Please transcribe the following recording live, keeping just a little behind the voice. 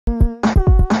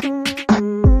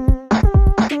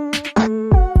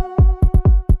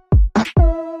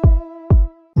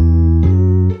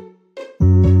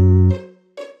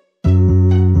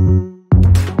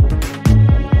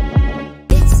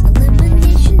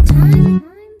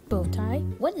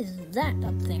that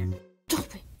up there.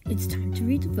 Stop it! It's time to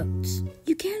read the votes.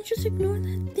 You can't just ignore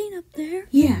that thing up there.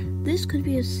 Yeah, this could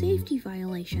be a safety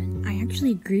violation. I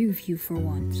actually agree with you for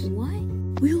once.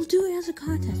 What? We'll do it as a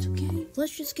contest, okay?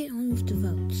 Let's just get on with the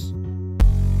votes.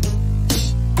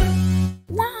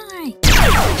 Why?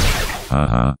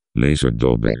 Haha,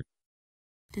 laserdobber.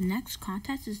 The next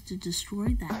contest is to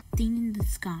destroy that thing in the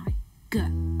sky. Go.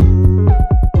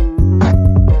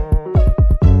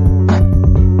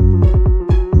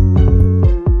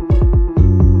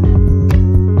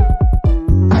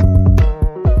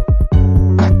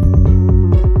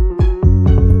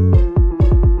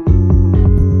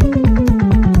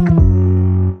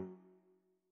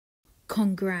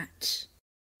 Congrats.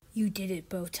 You did it,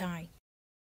 Bowtie.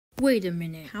 Wait a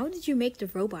minute, how did you make the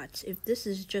robots if this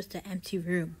is just an empty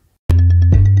room?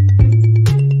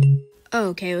 Oh,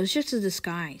 okay, it was just a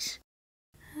disguise.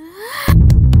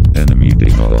 Enemy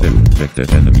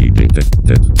detected. Enemy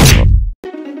detected.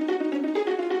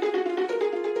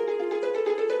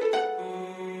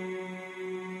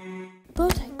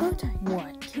 Bowtie,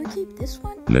 what? Can we keep this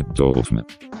one? Let go of me.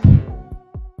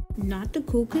 Not the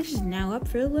cool kid is now up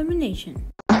for elimination.